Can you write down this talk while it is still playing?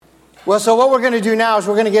Well, so what we're going to do now is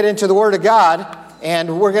we're going to get into the Word of God,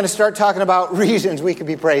 and we're going to start talking about reasons we could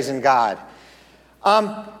be praising God.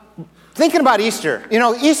 Thinking about Easter,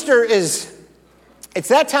 Easter it's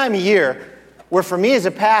that time of year where for me as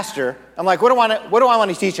a pastor, I'm like, what do I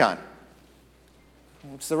want to teach on?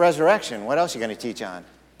 It's the resurrection. What else are you going to teach on?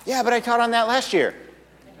 Yeah, but I taught on that last year.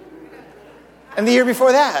 And the year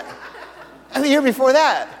before that. And the year before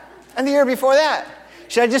that. And the year before that.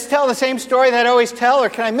 Should I just tell the same story that I always tell, or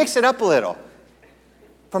can I mix it up a little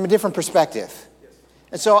from a different perspective?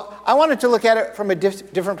 And so I wanted to look at it from a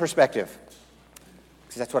different perspective,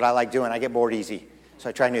 because that's what I like doing. I get bored easy, so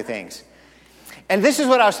I try new things. And this is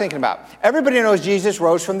what I was thinking about. Everybody knows Jesus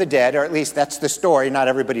rose from the dead, or at least that's the story. Not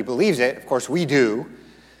everybody believes it. Of course, we do.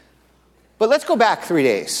 But let's go back 3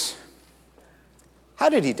 days. How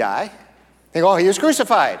did he die? They go, he was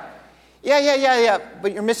crucified. Yeah.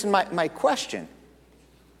 But you're missing my question.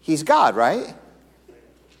 He's God, right?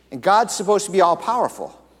 And God's supposed to be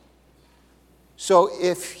all-powerful. So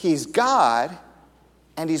if he's God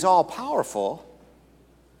and he's all-powerful,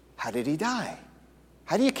 how did he die?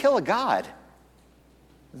 How do you kill a God?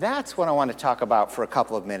 That's what I want to talk about for a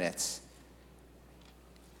couple of minutes.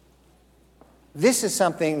 This is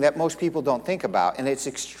something that most people don't think about, and it's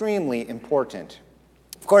extremely important.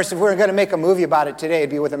 Of course, if we were going to make a movie about it today, it'd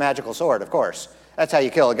be with a magical sword, of course. That's how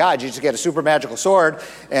you kill a god. You just get a super magical sword,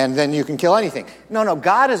 and then you can kill anything. No,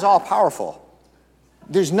 God is all-powerful.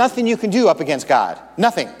 There's nothing you can do up against God.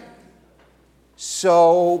 Nothing.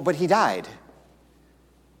 But he died.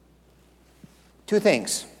 2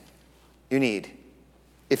 things you need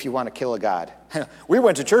if you want to kill a god. We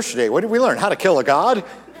went to church today. What did we learn? How to kill a god?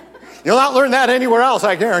 You'll not learn that anywhere else,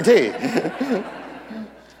 I guarantee.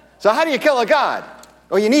 So how do you kill a god?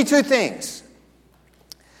 Well, you need 2 things.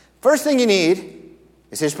 First thing you need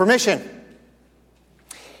is his permission.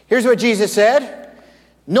 Here's what Jesus said.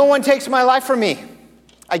 No one takes my life from me.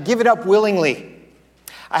 I give it up willingly.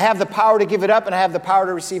 I have the power to give it up, and I have the power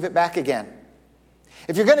to receive it back again.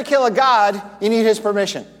 If you're going to kill a god, you need his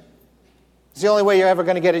permission. It's the only way you're ever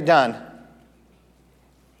going to get it done.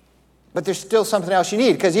 But there's still something else you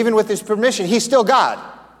need, because even with his permission, he's still God.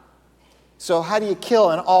 So how do you kill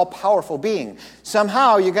an all-powerful being?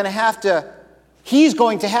 Somehow he's going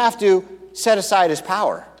to have to set aside his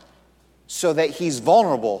power so that he's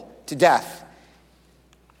vulnerable to death.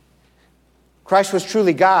 Christ was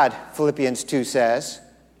truly God, Philippians 2 says,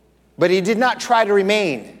 but he did not try to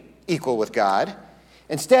remain equal with God.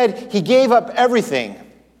 Instead, he gave up everything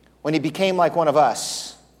when he became like one of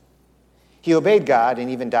us. He obeyed God and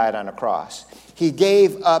even died on a cross. He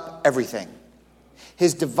gave up everything.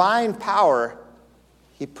 His divine power,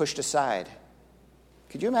 he pushed aside.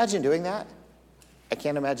 Could you imagine doing that? I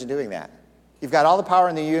can't imagine doing that. You've got all the power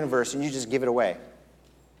in the universe and you just give it away.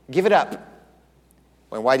 Give it up.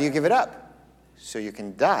 Well, why do you give it up? So you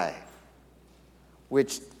can die.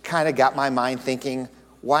 Which kind of got my mind thinking,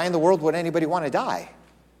 why in the world would anybody want to die?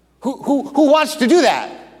 Who wants to do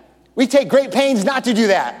that? We take great pains not to do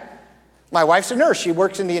that. My wife's a nurse. She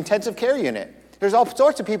works in the intensive care unit. There's all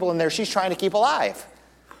sorts of people in there she's trying to keep alive.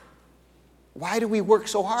 Why do we work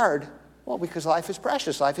so hard? Well, because life is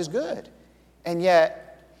precious. Life is good. And yet,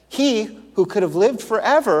 he who could have lived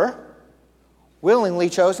forever willingly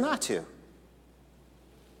chose not to.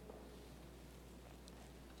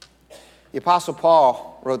 The Apostle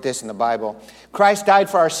Paul wrote this in the Bible. Christ died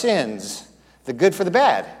for our sins, the good for the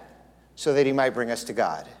bad, so that he might bring us to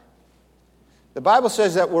God. The Bible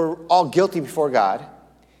says that we're all guilty before God,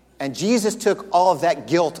 and Jesus took all of that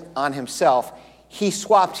guilt on himself. He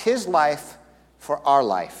swapped his life for our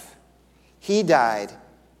life. He died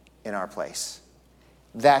in our place.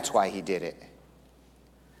 That's why he did it.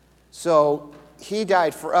 So he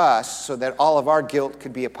died for us so that all of our guilt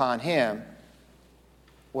could be upon him.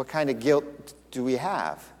 What kind of guilt do we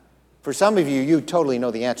have? For some of you, you totally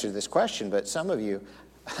know the answer to this question, but some of you,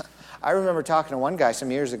 I remember talking to one guy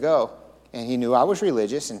some years ago, and he knew I was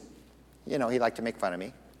religious, and, he liked to make fun of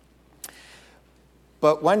me.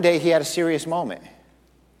 But one day he had a serious moment,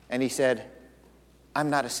 and he said, I'm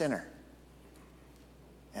not a sinner.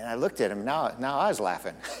 And I looked at him, now I was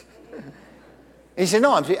laughing. And he said,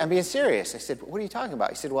 no, I'm being serious. I said, what are you talking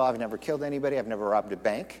about? He said, well, I've never killed anybody, I've never robbed a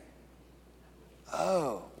bank.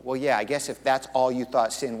 Oh, well, yeah, I guess if that's all you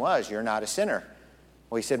thought sin was, you're not a sinner.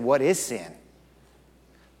 Well, he said, what is sin?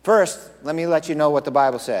 First, let me let you know what the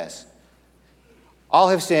Bible says. All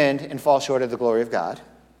have sinned and fall short of the glory of God.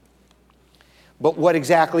 But what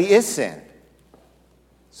exactly is sin?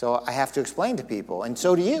 So I have to explain to people, and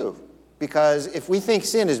so do you. Because if we think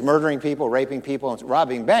sin is murdering people, raping people, and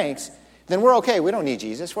robbing banks, then we're okay. We don't need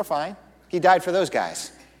Jesus. We're fine. He died for those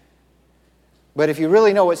guys. But if you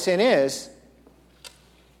really know what sin is,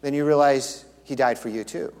 then you realize he died for you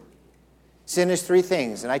too. Sin is three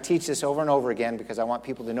things, and I teach this over and over again because I want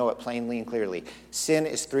people to know it plainly and clearly. Sin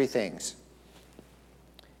is three things.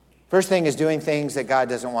 First thing is doing things that God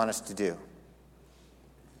doesn't want us to do.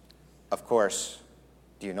 Of course,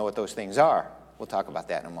 do you know what those things are? We'll talk about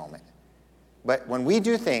that in a moment. But when we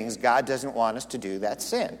do things God doesn't want us to do, that's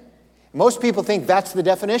sin. Most people think that's the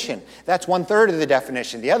definition. That's 1/3 of the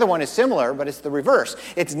definition. The other one is similar, but it's the reverse.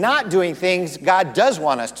 It's not doing things God does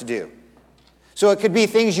want us to do. So it could be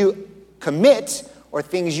things you commit or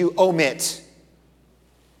things you omit.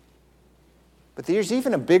 But there's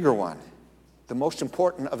even a bigger one, the most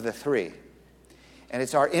important of the three. And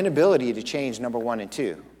it's our inability to change number 1 and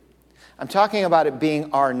 2. I'm talking about it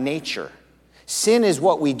being our nature. Sin is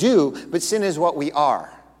what we do, but sin is what we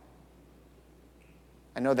are.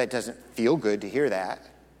 I know that doesn't feel good to hear that.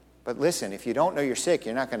 But listen, if you don't know you're sick,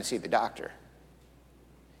 you're not going to see the doctor.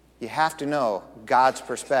 You have to know God's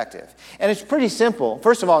perspective. And it's pretty simple.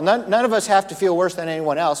 First of all, none of us have to feel worse than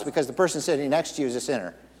anyone else because the person sitting next to you is a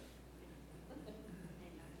sinner.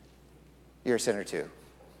 You're a sinner too.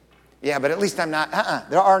 Yeah, but at least I'm not.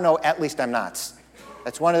 There are no at least I'm nots.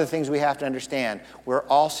 That's one of the things we have to understand. We're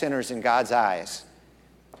all sinners in God's eyes.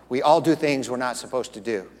 We all do things we're not supposed to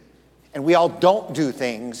do. And we all don't do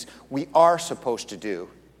things we are supposed to do.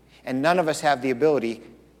 And none of us have the ability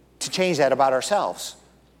to change that about ourselves.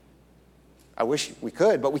 I wish we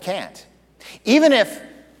could, but we can't. Even if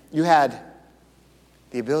you had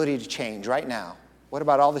the ability to change right now, what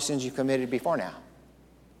about all the sins you committed before now?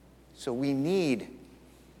 So we need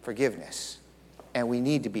forgiveness, and we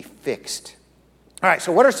need to be fixed. All right,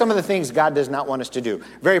 so what are some of the things God does not want us to do?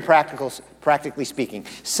 Very practically speaking.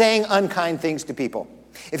 Saying unkind things to people.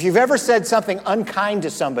 If you've ever said something unkind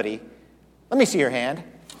to somebody, let me see your hand.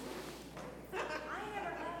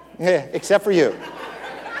 Yeah, except for you.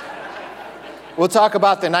 We'll talk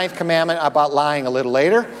about the 9th commandment about lying a little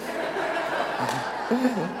later.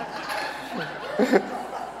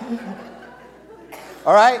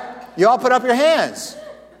 All right, you all put up your hands.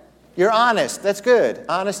 You're honest. That's good.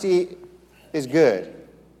 Honesty is good.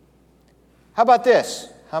 How about this?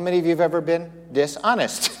 How many of you have ever been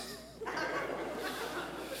dishonest?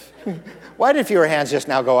 Why did fewer hands just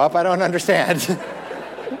now go up? I don't understand.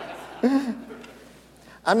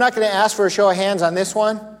 I'm not going to ask for a show of hands on this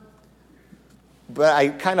one, but I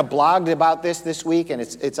kind of blogged about this week, and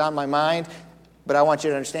it's on my mind, but I want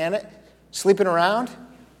you to understand it. Sleeping around,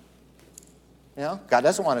 God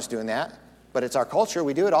doesn't want us doing that, but it's our culture.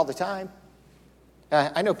 We do it all the time.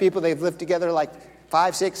 I know people, they've lived together like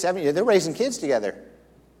 5, 6, 7 years. They're raising kids together.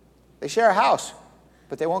 They share a house,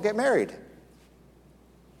 but they won't get married.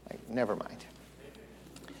 Never mind.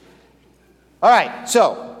 All right,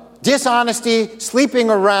 so dishonesty, sleeping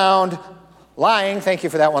around, lying. Thank you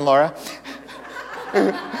for that one, Laura.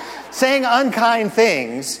 Saying unkind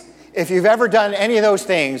things. If you've ever done any of those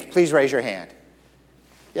things, please raise your hand.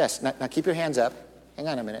 Yes, now keep your hands up. Hang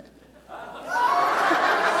on a minute.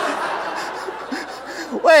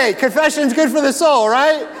 Wait, confession's good for the soul,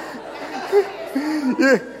 right?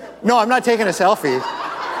 No, I'm not taking a selfie.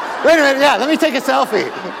 Wait a minute, yeah, let me take a selfie.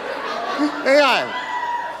 Hang on.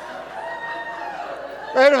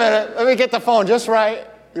 Wait a minute, let me get the phone just right.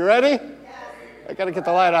 You ready? Yes. I got to get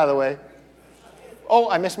the light out of the way.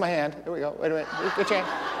 Oh, I missed my hand. Here we go. Wait a minute. Good chance.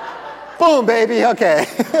 Boom, baby. Okay.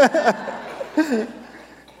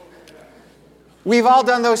 We've all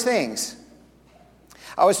done those things.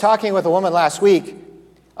 I was talking with a woman last week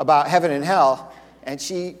about heaven and hell, and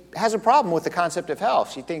she has a problem with the concept of hell.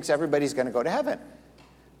 She thinks everybody's going to go to heaven.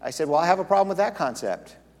 I said, well, I have a problem with that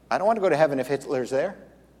concept. I don't want to go to heaven if Hitler's there.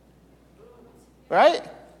 Right?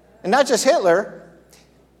 And not just Hitler.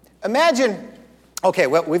 Imagine, okay,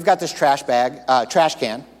 well, we've got this trash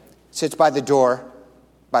can, sits by the door,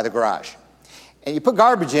 by the garage. And you put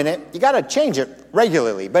garbage in it, you got to change it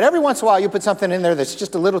regularly. But every once in a while, you put something in there that's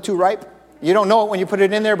just a little too ripe. You don't know it when you put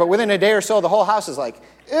it in there, but within a day or so, the whole house is like,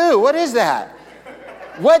 ew, what is that?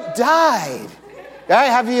 What died?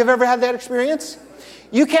 Have you ever had that experience?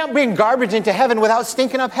 You can't bring garbage into heaven without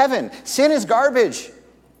stinking up heaven. Sin is garbage.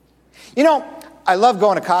 I love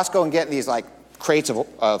going to Costco and getting these like crates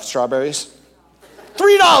of strawberries.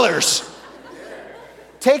 $3.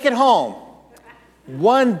 Take it home.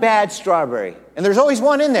 One bad strawberry. And there's always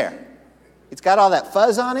one in there. It's got all that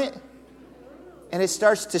fuzz on it. And it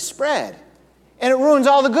starts to spread. And it ruins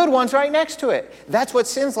all the good ones right next to it. That's what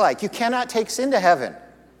sin's like. You cannot take sin to heaven.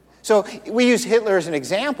 So we use Hitler as an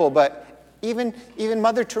example, but even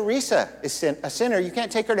Mother Teresa is a sinner. You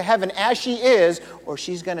can't take her to heaven as she is, or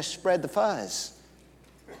she's going to spread the fuzz.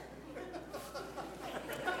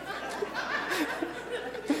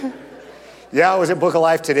 Yeah, I was at Book of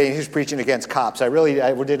Life today, and he was preaching against cops. I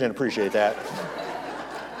didn't appreciate that.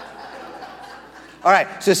 All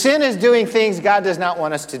right, so sin is doing things God does not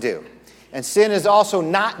want us to do. And sin is also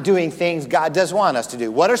not doing things God does want us to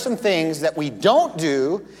do. What are some things that we don't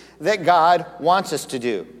do that God wants us to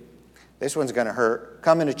do? This one's going to hurt.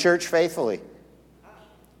 Coming to church faithfully.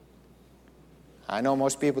 I know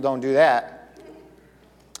most people don't do that.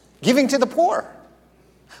 Giving to the poor.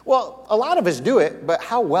 Well, a lot of us do it, but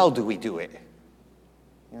how well do we do it?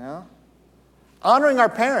 You know? Honoring our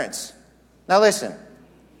parents. Now listen,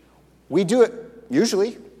 we do it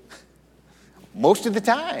usually, most of the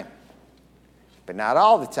time, but not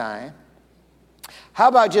all the time. How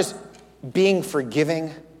about just being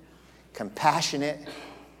forgiving, compassionate,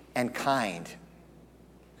 and kind?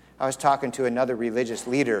 I was talking to another religious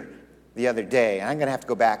leader the other day, and I'm going to have to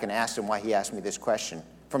go back and ask him why he asked me this question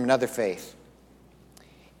from another faith.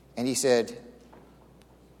 And he said,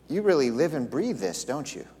 "You really live and breathe this,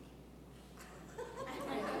 don't you?"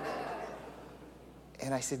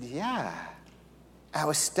 And I said, "Yeah." I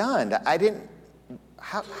was stunned.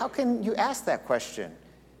 How can you ask that question?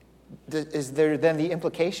 Is there then the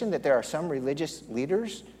implication that there are some religious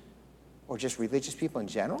leaders or just religious people in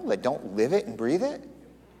general that don't live it and breathe it?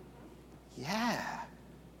 Yeah.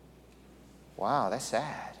 Wow, that's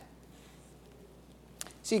sad.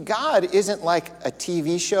 See, God isn't like a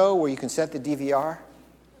TV show where you can set the DVR.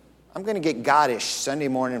 I'm going to get God-ish Sunday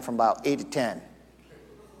morning from about 8 to 10.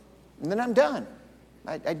 And then I'm done.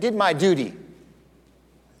 I did my duty.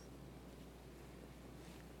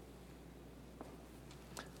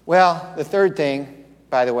 Well, the third thing,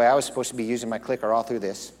 by the way, I was supposed to be using my clicker all through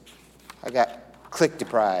this. I got click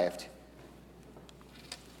deprived.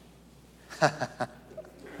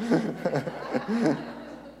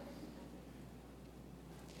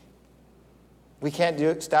 We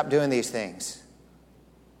can't stop doing these things.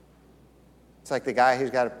 It's like the guy who's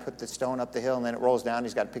got to put the stone up the hill and then it rolls down.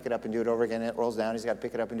 He's got to pick it up and do it over again. And it rolls down. He's got to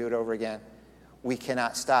pick it up and do it over again. We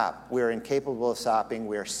cannot stop. We're incapable of stopping.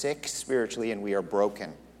 We are sick spiritually and we are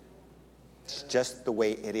broken. It's just the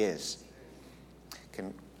way it is. You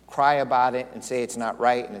can cry about it and say it's not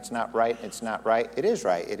right and it's not right and it's not right. It is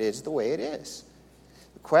right. It is the way it is.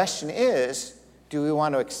 The question is, do we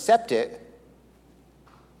want to accept it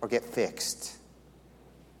or get fixed?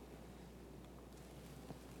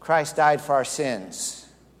 Christ died for our sins,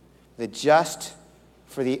 the just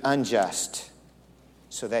for the unjust,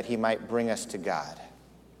 so that he might bring us to God.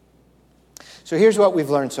 So here's what we've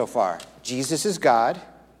learned so far. Jesus is God.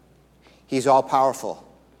 He's all-powerful.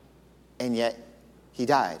 And yet, he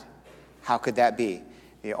died. How could that be?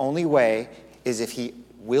 The only way is if he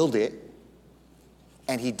willed it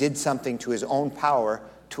and he did something to his own power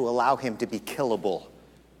to allow him to be killable,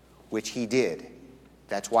 which he did.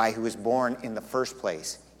 That's why he was born in the first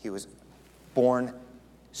place. He was born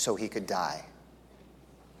so he could die.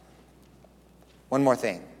 One more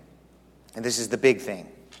thing, and this is the big thing.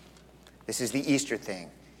 This is the Easter thing.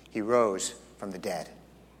 He rose from the dead.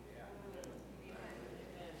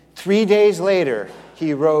 3 days later,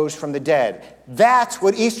 he rose from the dead. That's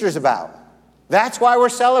what Easter's about. That's why we're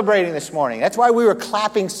celebrating this morning. That's why we were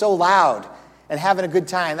clapping so loud and having a good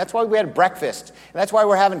time. That's why we had breakfast. And that's why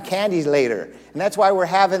we're having candies later. And that's why we're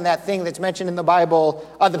having that thing that's mentioned in the Bible,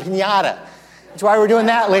 the piñata. That's why we're doing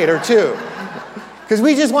that later, too. Because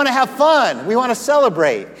we just want to have fun. We want to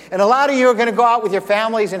celebrate. And a lot of you are going to go out with your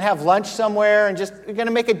families and have lunch somewhere and you're going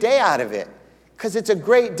to make a day out of it. Because it's a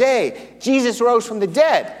great day. Jesus rose from the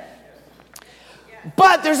dead.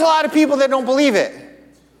 But there's a lot of people that don't believe it.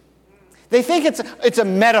 They think it's a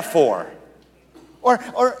metaphor. Or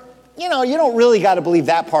you don't really got to believe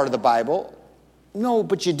that part of the Bible. No,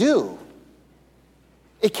 but you do.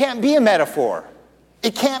 It can't be a metaphor.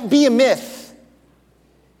 It can't be a myth.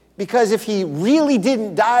 Because if he really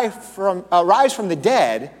didn't rise from the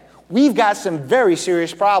dead, we've got some very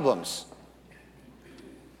serious problems.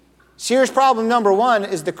 Serious problem number one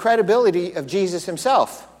is the credibility of Jesus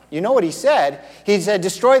himself. You know what he said? He said,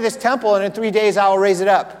 destroy this temple and in 3 days I will raise it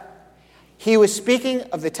up. He was speaking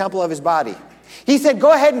of the temple of his body. He said,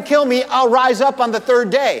 go ahead and kill me. I'll rise up on the third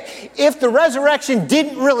day. If the resurrection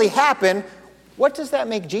didn't really happen, what does that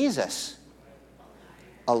make Jesus?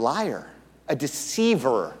 A liar, a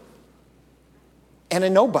deceiver, and a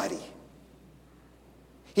nobody.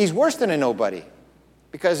 He's worse than a nobody.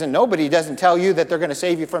 Because a nobody doesn't tell you that they're going to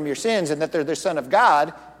save you from your sins and that they're the Son of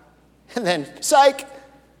God. And then, psych.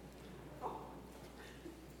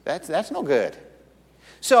 That's no good.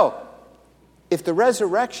 So, if the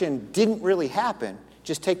resurrection didn't really happen,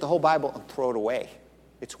 just take the whole Bible and throw it away.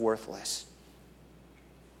 It's worthless.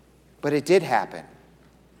 But it did happen.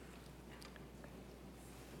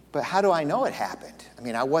 But how do I know it happened? I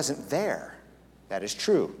mean, I wasn't there. That is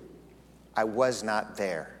true. I was not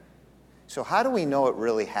there. So how do we know it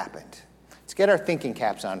really happened? Let's get our thinking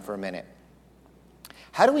caps on for a minute.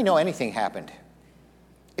 How do we know anything happened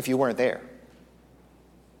if you weren't there?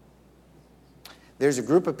 There's a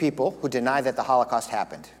group of people who deny that the Holocaust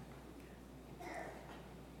happened.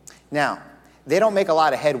 Now, they don't make a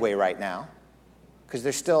lot of headway right now because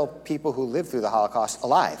there's still people who lived through the Holocaust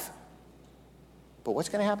alive. But what's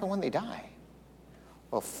going to happen when they die?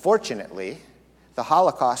 Well, fortunately, the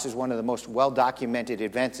Holocaust is one of the most well-documented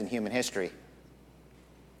events in human history.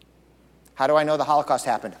 How do I know the Holocaust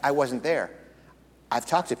happened? I wasn't there. I've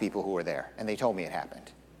talked to people who were there, and they told me it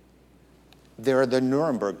happened. There are the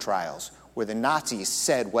Nuremberg trials, where the Nazis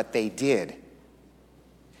said what they did.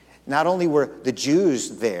 Not only were the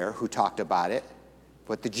Jews there who talked about it,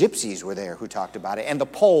 but the Gypsies were there who talked about it, and the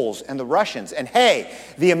Poles and the Russians. And hey,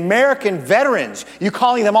 the American veterans, you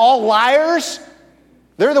calling them all liars?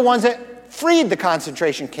 They're the ones that freed the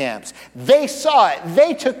concentration camps. They saw it.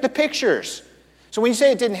 They took the pictures. So when you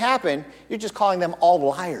say it didn't happen, you're just calling them all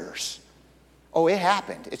liars. Oh, it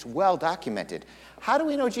happened. It's well documented. How do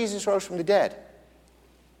we know Jesus rose from the dead?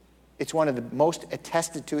 It's one of the most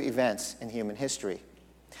attested to events in human history.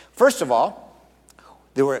 First of all,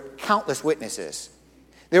 there were countless witnesses.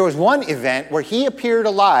 There was one event where he appeared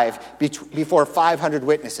alive before 500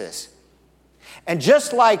 witnesses. And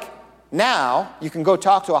just like now, you can go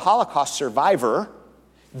talk to a Holocaust survivor,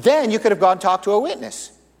 then you could have gone talk to a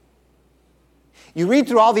witness. You read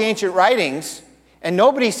through all the ancient writings, and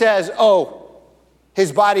nobody says, oh,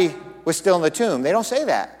 his body was still in the tomb. They don't say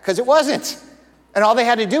that, because it wasn't. And all they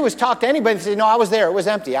had to do was talk to anybody and say, no, I was there. It was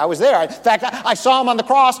empty. I was there. In fact, I saw him on the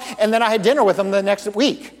cross, and then I had dinner with him the next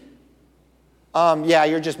week. Yeah,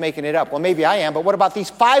 you're just making it up. Well, maybe I am, but what about these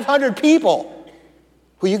 500 people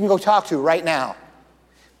who you can go talk to right now?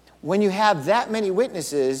 When you have that many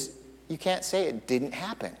witnesses, you can't say it didn't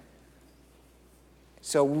happen.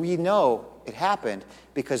 So we know it happened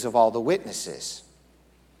because of all the witnesses.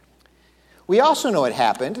 We also know it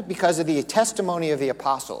happened because of the testimony of the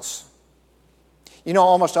apostles. You know,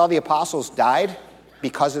 almost all the apostles died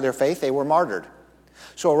because of their faith. They were martyred.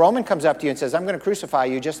 So a Roman comes up to you and says, I'm going to crucify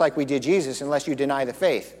you just like we did Jesus unless you deny the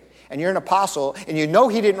faith. And you're an apostle, and you know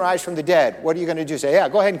he didn't rise from the dead. What are you going to do? Say, yeah,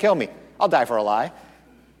 go ahead and kill me. I'll die for a lie.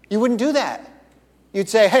 You wouldn't do that. You'd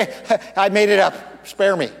say, hey, I made it up.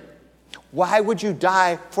 Spare me. Why would you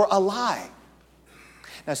die for a lie?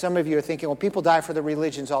 Now, some of you are thinking, well, people die for their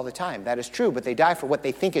religions all the time. That is true, but they die for what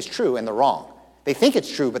they think is true, and they're wrong. They think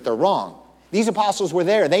it's true, but they're wrong. These apostles were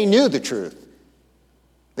there. They knew the truth.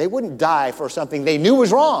 They wouldn't die for something they knew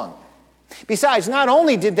was wrong. Besides, not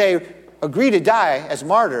only did they agree to die as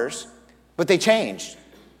martyrs, but they changed.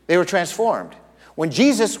 They were transformed. When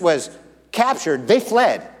Jesus was captured, they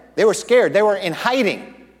fled. They were scared. They were in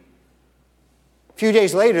hiding. A few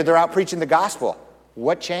days later, they're out preaching the gospel.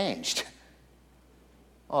 What changed?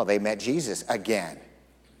 Oh, they met Jesus again.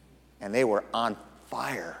 And they were on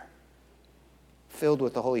fire, filled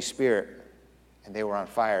with the Holy Spirit. And they were on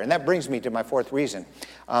fire. And that brings me to my fourth reason,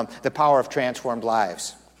 the power of transformed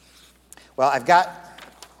lives. Well, I've got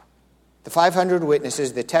the 500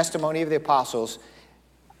 witnesses, the testimony of the apostles.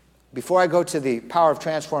 Before I go to the power of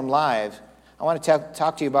transformed lives, I want to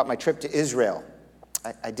talk to you about my trip to Israel.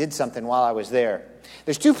 I did something while I was there.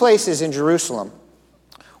 There's two places in Jerusalem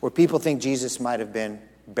where people think Jesus might have been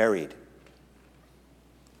buried.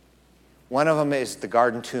 One of them is the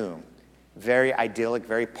Garden Tomb. Very idyllic,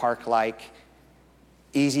 very park-like.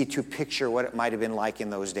 Easy to picture what it might have been like in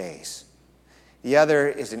those days. The other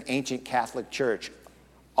is an ancient Catholic church,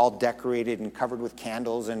 all decorated and covered with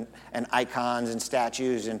candles and icons and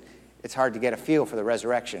statues, and it's hard to get a feel for the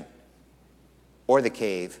resurrection or the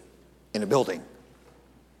cave in a building.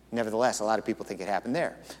 Nevertheless, a lot of people think it happened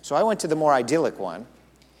there. So I went to the more idyllic one,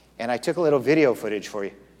 and I took a little video footage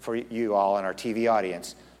for you all and our TV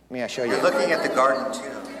audience. Let me show you. You're looking at the Garden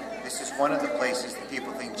Tomb. This is one of the places that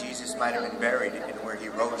people think Jesus might have been buried and where he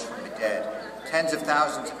rose from the dead. Tens of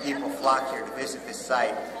thousands of people flock here to visit this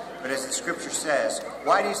site. But as the scripture says,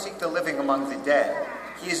 why do you seek the living among the dead?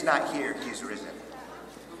 He is not here, he is risen.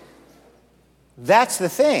 That's the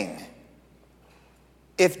thing.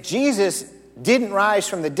 If Jesus didn't rise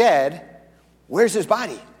from the dead, where's his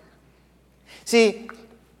body? See,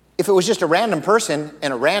 if it was just a random person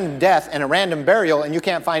and a random death and a random burial and you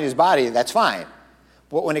can't find his body, that's fine.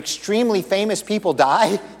 But when extremely famous people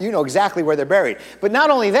die, you know exactly where they're buried. But not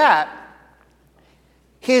only that,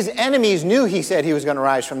 his enemies knew he said he was going to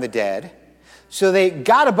rise from the dead, so they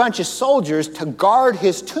got a bunch of soldiers to guard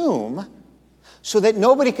his tomb so that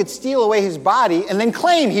nobody could steal away his body and then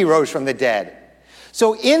claim he rose from the dead.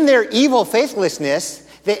 So in their evil faithlessness,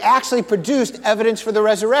 they actually produced evidence for the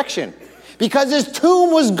resurrection because his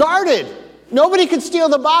tomb was guarded. Nobody could steal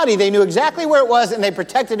the body. They knew exactly where it was, and they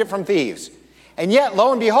protected it from thieves. And yet,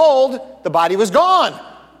 lo and behold, the body was gone.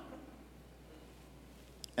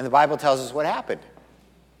 And the Bible tells us what happened.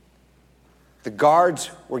 The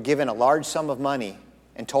guards were given a large sum of money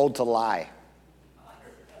and told to lie.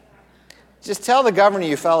 Just tell the governor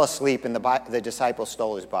you fell asleep and the disciples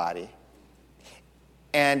stole his body.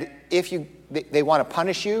 And if they want to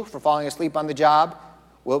punish you for falling asleep on the job,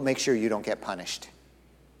 we'll make sure you don't get punished.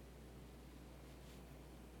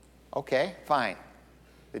 Okay, fine.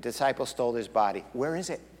 The disciples stole his body. Where is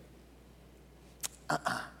it?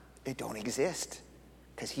 It don't exist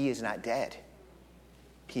because he is not dead.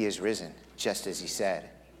 He is risen, just as he said.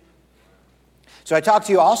 So I talked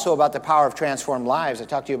to you also about the power of transformed lives. I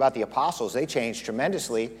talked to you about the apostles. They changed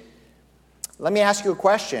tremendously. Let me ask you a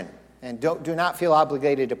question, and do not feel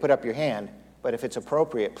obligated to put up your hand, but if it's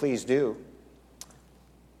appropriate, please do.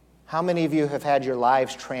 How many of you have had your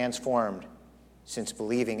lives transformed since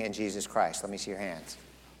believing in Jesus Christ? Let me see your hands.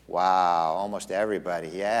 Wow, almost everybody,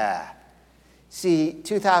 yeah. See,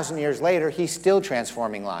 2,000 years later, he's still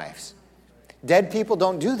transforming lives. Dead people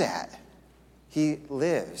don't do that. He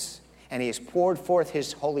lives, and he has poured forth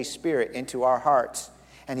his Holy Spirit into our hearts,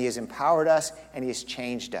 and he has empowered us, and he has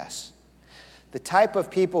changed us. The type of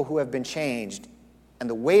people who have been changed and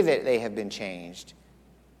the way that they have been changed,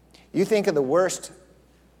 you think of the worst,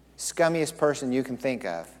 scummiest person you can think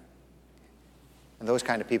of, and those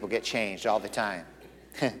kind of people get changed all the time.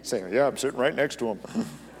 Say, yeah, I'm sitting right next to him.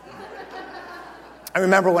 I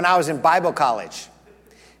remember when I was in Bible college,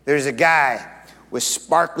 there's a guy with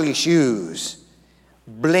sparkly shoes,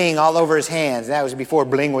 bling all over his hands. That was before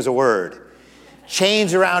bling was a word.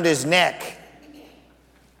 Chains around his neck.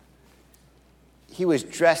 He was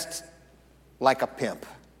dressed like a pimp.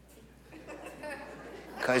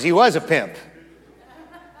 Because he was a pimp.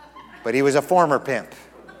 But he was a former pimp.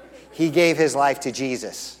 He gave his life to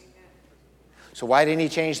Jesus. So why didn't he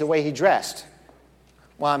change the way he dressed?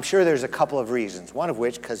 Well, I'm sure there's a couple of reasons. One of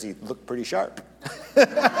which, because he looked pretty sharp.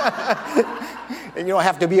 And you don't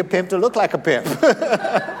have to be a pimp to look like a pimp.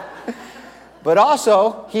 But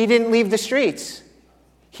also, he didn't leave the streets.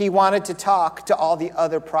 He wanted to talk to all the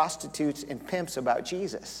other prostitutes and pimps about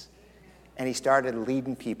Jesus. And he started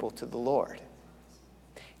leading people to the Lord.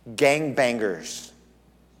 Gangbangers,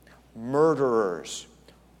 murderers,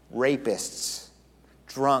 rapists,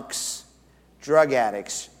 drunks, drug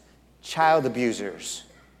addicts, child abusers,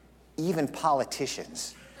 even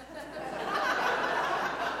politicians.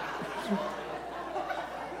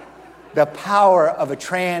 The power of a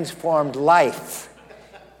transformed life.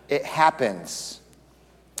 It happens.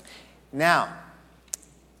 Now,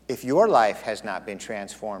 if your life has not been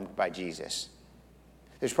transformed by Jesus,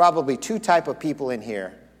 there's probably two types of people in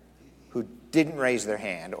here who didn't raise their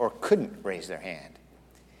hand or couldn't raise their hand.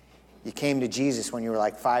 You came to Jesus when you were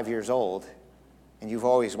like 5 years old, and you've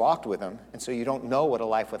always walked with him, and so you don't know what a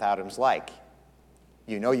life without him's like.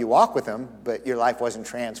 You know you walk with him, but your life wasn't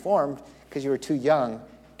transformed because you were too young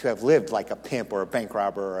to have lived like a pimp or a bank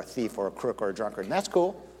robber or a thief or a crook or a drunkard. And that's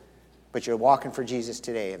cool, but you're walking for Jesus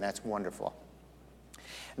today, and that's wonderful.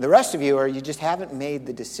 And the rest of you just haven't made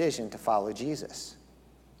the decision to follow Jesus.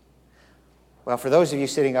 Well, for those of you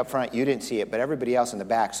sitting up front, you didn't see it, but everybody else in the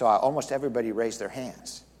back saw it. Almost everybody raised their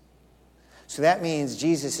hands. So that means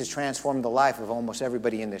Jesus has transformed the life of almost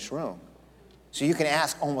everybody in this room. So you can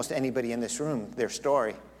ask almost anybody in this room their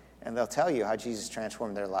story, and they'll tell you how Jesus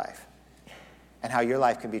transformed their life and how your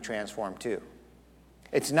life can be transformed too.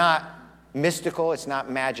 It's not mystical. It's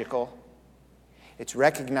not magical. It's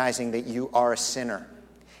recognizing that you are a sinner,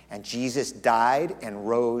 and Jesus died and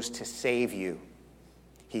rose to save you.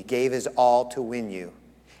 He gave his all to win you,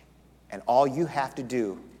 and all you have to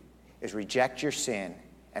do is reject your sin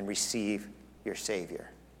and receive your Savior.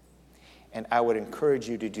 And I would encourage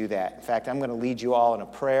you to do that. In fact, I'm going to lead you all in a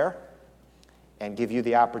prayer and give you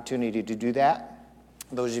the opportunity to do that.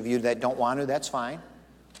 Those of you that don't want to, that's fine.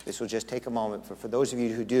 This will just take a moment. But for those of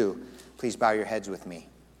you who do, please bow your heads with me.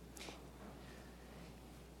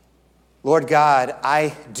 Lord God,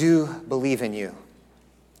 I do believe in you.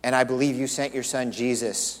 And I believe you sent your son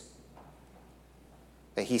Jesus,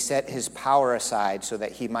 that he set his power aside so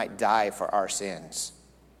that he might die for our sins.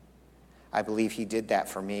 I believe he did that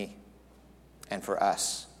for me and for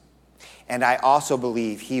us. And I also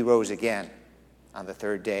believe he rose again on the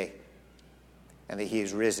third day, and that he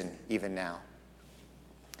is risen even now.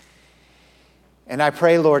 And I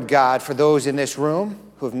pray, Lord God, for those in this room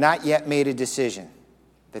who have not yet made a decision,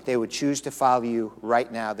 that they would choose to follow you right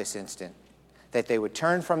now, this instant, that they would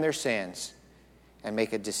turn from their sins and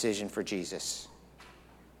make a decision for Jesus.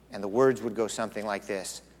 And the words would go something like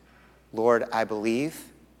this: Lord, I believe,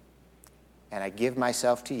 and I give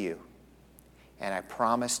myself to you, and I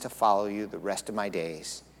promise to follow you the rest of my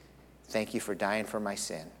days. Thank you for dying for my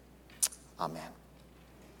sin. Amen.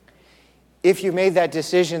 If you made that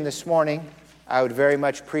decision this morning, I would very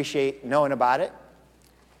much appreciate knowing about it.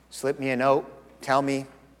 Slip me a note, tell me,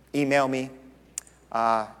 email me.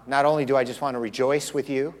 Not only do I just want to rejoice with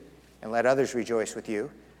you and let others rejoice with you,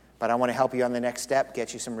 but I want to help you on the next step,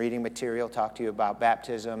 get you some reading material, talk to you about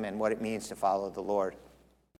baptism and what it means to follow the Lord.